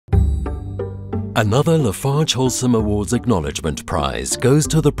Another Lafarge Wholesome Awards Acknowledgement Prize goes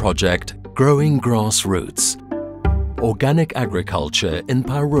to the project Growing Grassroots, Organic Agriculture in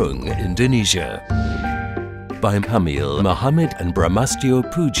Parung, Indonesia, by Hamil Mohammed and Bramastio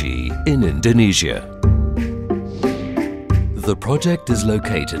Puji in Indonesia. The project is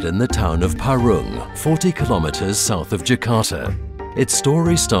located in the town of Parung, 40 kilometers south of Jakarta. Its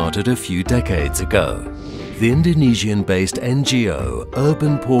story started a few decades ago. The Indonesian-based NGO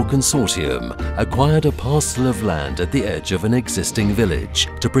Urban Poor Consortium acquired a parcel of land at the edge of an existing village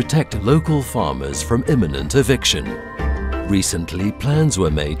to protect local farmers from imminent eviction. Recently, plans were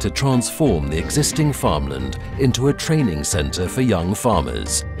made to transform the existing farmland into a training center for young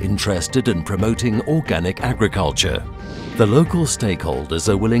farmers interested in promoting organic agriculture. The local stakeholders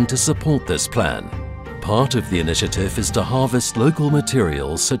are willing to support this plan. Part of the initiative is to harvest local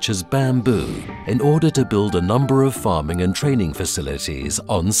materials such as bamboo in order to build a number of farming and training facilities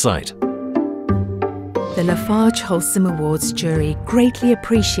on site. The Lafarge Wholesome Awards jury greatly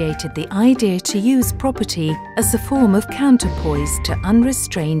appreciated the idea to use property as a form of counterpoise to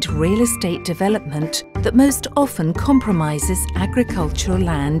unrestrained real estate development that most often compromises agricultural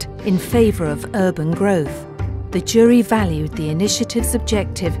land in favour of urban growth. The jury valued the initiative's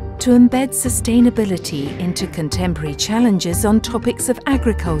objective to embed sustainability into contemporary challenges on topics of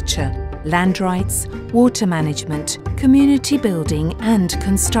agriculture, land rights, water management, community building and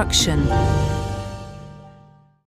construction.